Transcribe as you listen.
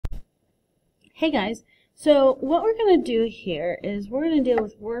Hey guys, so what we're going to do here is we're going to deal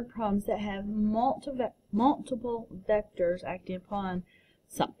with word problems that have multiple vectors acting upon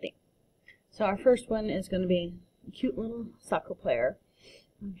something. So our first one is going to be a cute little soccer player.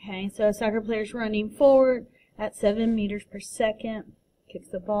 Okay, so a soccer player is running forward at 7 meters per second, kicks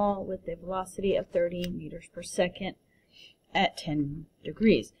the ball with a velocity of 30 meters per second at 10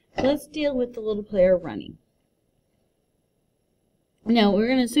 degrees. So let's deal with the little player running. Now, we're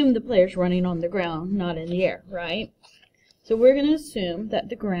going to assume the player's running on the ground, not in the air, right? So we're going to assume that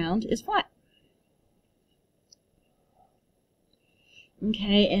the ground is flat.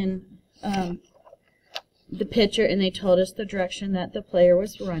 Okay, and the picture, and they told us the direction that the player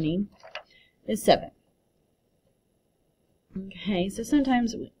was running is 7. Okay, so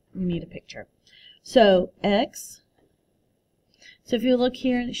sometimes we need a picture. So X, so if you look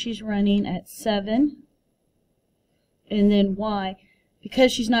here, she's running at 7, and then Y,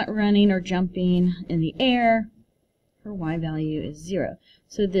 because she's not running or jumping in the air, her Y value is 0.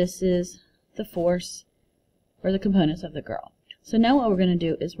 So this is the force or the components of the girl. So now what we're going to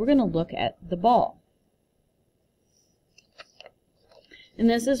do is we're going to look at the ball. And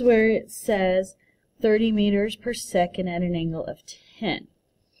this is where it says 30 meters per second at an angle of 10.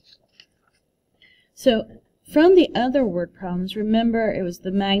 So from the other word problems, remember it was the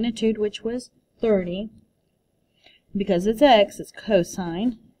magnitude, which was 30. Because it's x, it's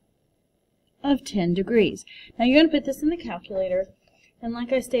cosine of 10 degrees. Now you're going to put this in the calculator, and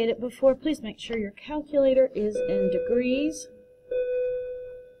like I stated before, please make sure your calculator is in degrees.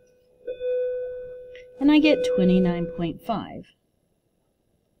 And I get 29.5.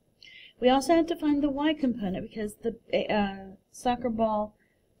 We also have to find the y component because the soccer ball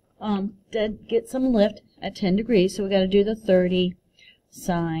did get some lift at 10 degrees, so we got to do the 30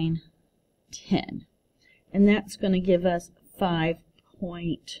 sine 10. And that's going to give us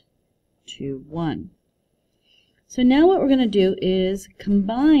 5.21. So now what we're going to do is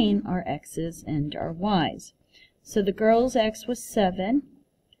combine our x's and our y's. So the girl's x was 7,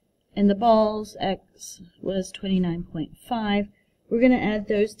 and the ball's x was 29.5. We're going to add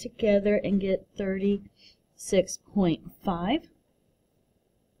those together and get 36.5.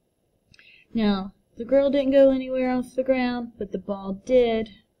 Now, the girl didn't go anywhere off the ground, but the ball did.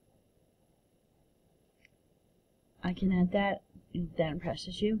 I can add that, if that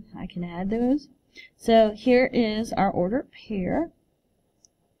impresses you. I can add those. So here is our ordered pair.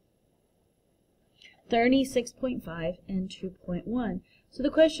 36.5 and 2.1. So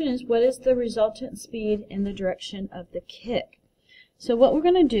the question is, what is the resultant speed in the direction of the kick? So what we're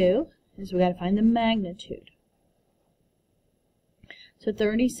going to do is we got to find the magnitude. So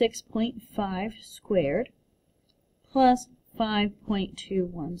 36.5 squared plus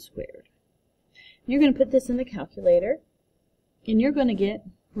 5.21 squared. You're going to put this in the calculator, and you're going to get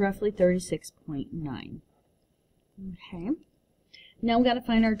roughly 36.9. Okay. Now we've got to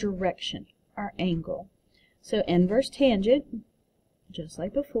find our direction, our angle. So inverse tangent, just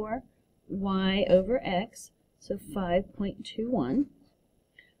like before, y over x, so 5.21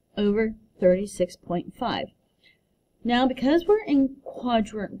 over 36.5. Now because we're in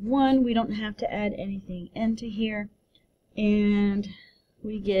quadrant 1, we don't have to add anything into here, and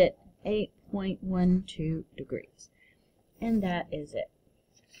we get 8.12 degrees. And that is it.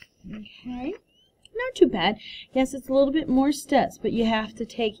 Okay. Not too bad. Yes, it's a little bit more steps, but you have to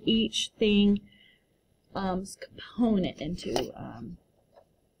take each thing component into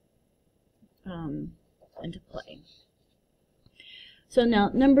play. So now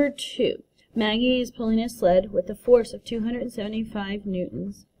number 2. Maggie is pulling a sled with a force of 275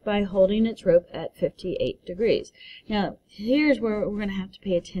 newtons by holding its rope at 58 degrees. Now, here's where we're going to have to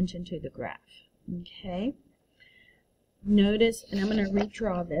pay attention to the graph. Okay? Notice, and I'm going to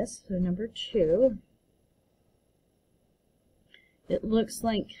redraw this, so number 2, it looks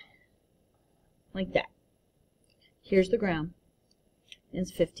like that. Here's the ground. It's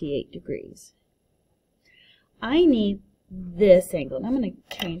 58 degrees. I need this angle, and I'm going to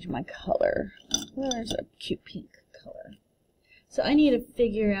change my color. Where's a cute pink color? So I need to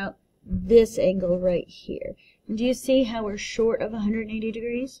figure out this angle right here. And do you see how we're short of 180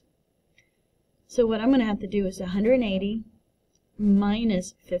 degrees? So what I'm going to have to do is 180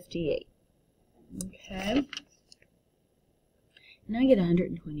 minus 58. Okay? And I get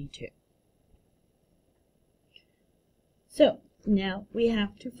 122. So now we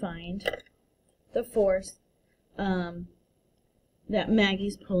have to find the force that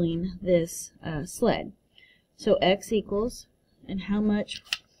Maggie's pulling this sled. So x equals, and how much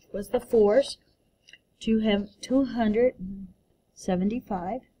was the force? To have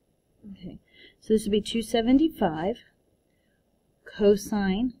 275. Okay, so this would be 275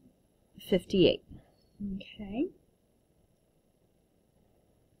 cosine 58. Okay.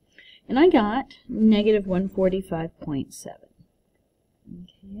 And I got negative 145.7.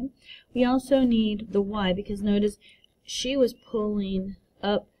 Okay. We also need the y because notice she was pulling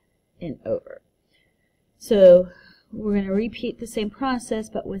up and over. So we're going to repeat the same process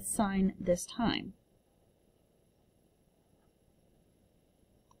but with sign this time.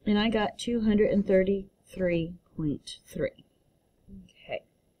 And I got 233.3. Okay.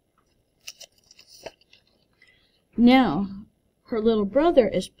 Now, her little brother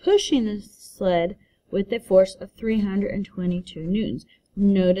is pushing the sled with a force of 322 newtons.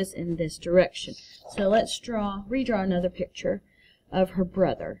 Notice in this direction. So let's redraw another picture of her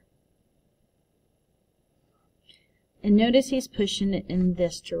brother. And notice he's pushing it in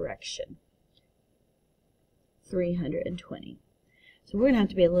this direction. 320. So we're going to have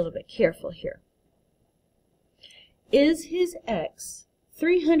to be a little bit careful here. Is his x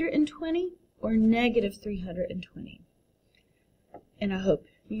 320 or negative 320? And I hope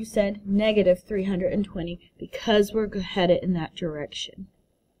you said negative 320 because we're headed in that direction.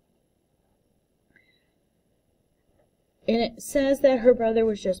 And it says that her brother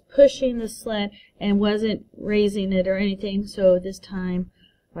was just pushing the sled and wasn't raising it or anything, so this time,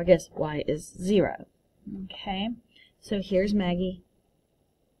 I guess y is 0. Okay, so here's Maggie,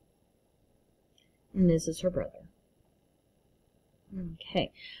 and this is her brother.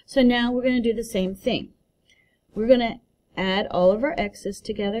 Okay, so now we're going to do the same thing. We're going to add all of our x's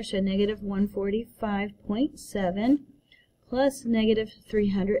together, so negative 145.7 plus negative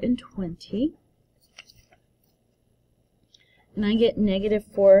 320. And I get negative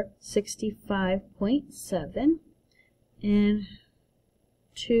 465.7 and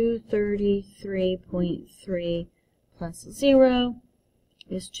 233.3 plus 0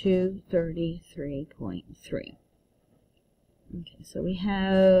 is 233.3. Okay, so we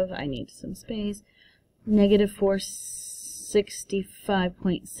have, I need some space, negative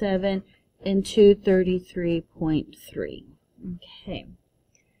 465.7 and 233.3. Okay.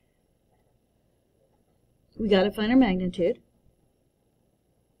 We got to find our magnitude.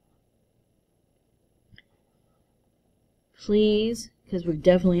 Please, because we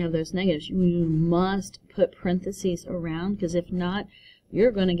definitely have those negatives, you must put parentheses around, because if not,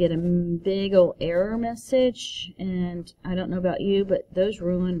 you're going to get a big old error message, and I don't know about you, but those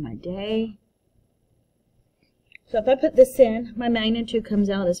ruin my day. So if I put this in, my magnitude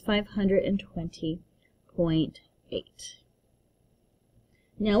comes out as 520.8.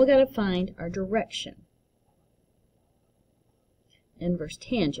 Now we got to find our direction. Inverse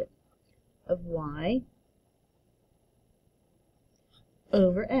tangent of y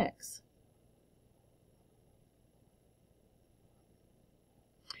over x.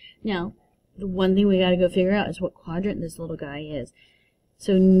 Now, the one thing we got to go figure out is what quadrant this little guy is.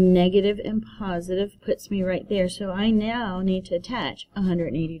 So negative and positive puts me right there. So I now need to attach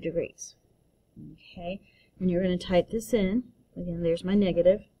 180 degrees. Okay, and you're going to type this in. Again, there's my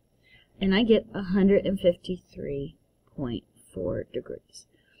negative. And I get 153.4 degrees.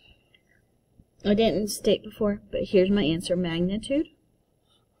 I didn't state before, but here's my answer: magnitude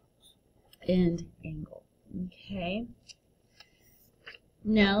and angle. Okay.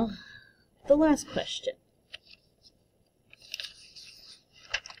 Now, the last question.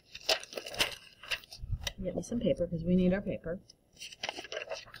 Get me some paper because we need our paper.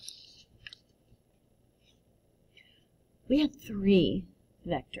 We have 3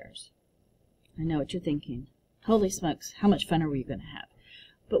 vectors. I know what you're thinking. Holy smokes, how much fun are we going to have?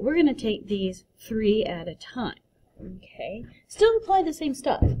 But we're going to take these 3 at a time. Okay, still apply the same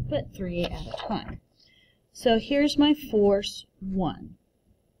stuff, but 3 at a time. So here's my force 1.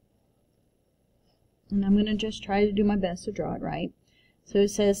 And I'm going to just try to do my best to draw it right. So it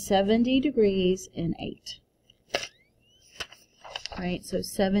says 70 degrees and 8. Right, so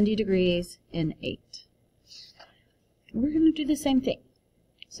 70 degrees and 8. We're going to do the same thing.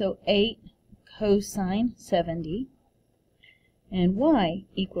 So 8 cosine 70, and y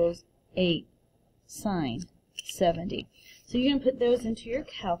equals 8 sine 70. So you're going to put those into your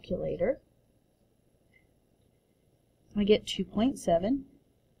calculator. I get 2.7,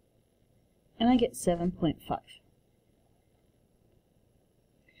 and I get 7.5.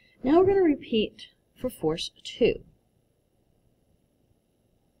 Now we're going to repeat for force 2.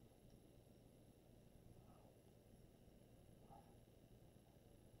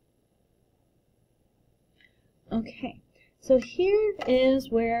 Okay, so here is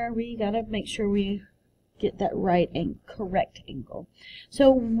where we got to make sure we get that right and correct angle.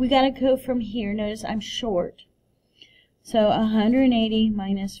 So we got to go from here. Notice I'm short. So 180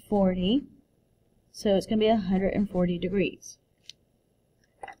 minus 40. So it's going to be 140 degrees.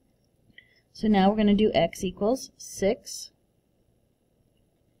 So now we're going to do x equals 6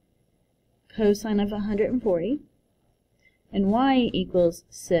 cosine of 140, and y equals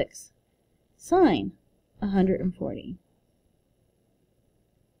 6 sine 140.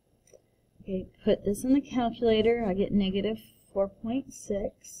 Okay, put this in the calculator. I get negative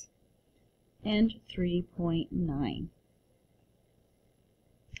 4.6 and 3.9.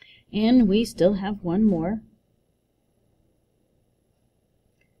 And we still have one more.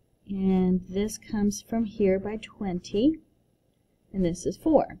 And this comes from here by 20, and this is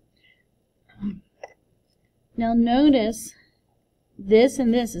 4. Now notice this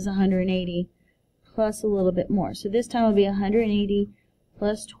and this is 180 plus a little bit more. So this time will be 180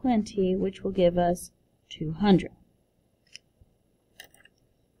 plus 20, which will give us 200.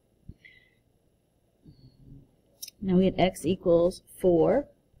 Now we get x equals 4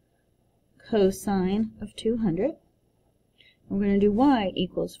 cosine of 200. We're going to do y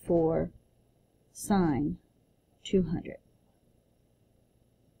equals 4 sine 200.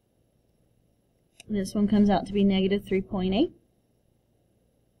 This one comes out to be negative 3.8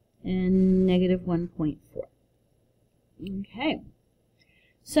 and negative 1.4. Okay.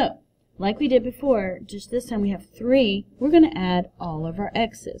 So, like we did before, just this time we have 3. We're going to add all of our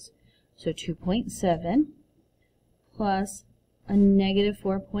x's. So 2.7 plus a negative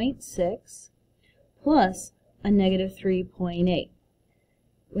 4.6 plus a negative 3.8.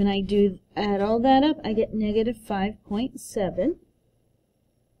 When I do add all that up, I get negative 5.7.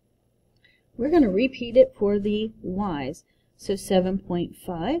 We're going to repeat it for the y's. So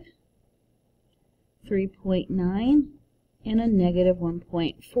 7.5, 3.9, and a negative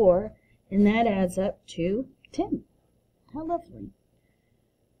 1.4, and that adds up to 10. How lovely.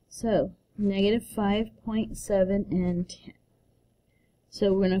 So negative 5.7 and 10.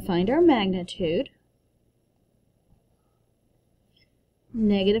 So we're going to find our magnitude.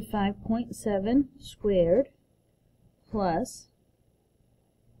 Negative 5.7 squared plus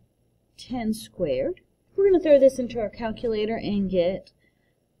 10 squared. We're going to throw this into our calculator and get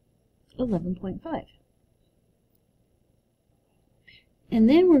 11.5. And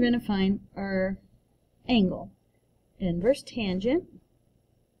then we're going to find our angle. Inverse tangent,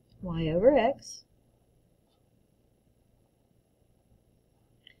 y over x.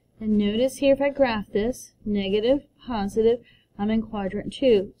 And notice here if I graph this, negative, positive, I'm in quadrant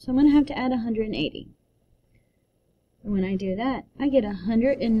 2, so I'm going to have to add 180. And when I do that, I get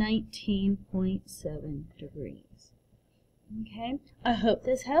 119.7 degrees. Okay, I hope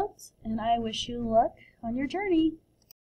this helps, and I wish you luck on your journey.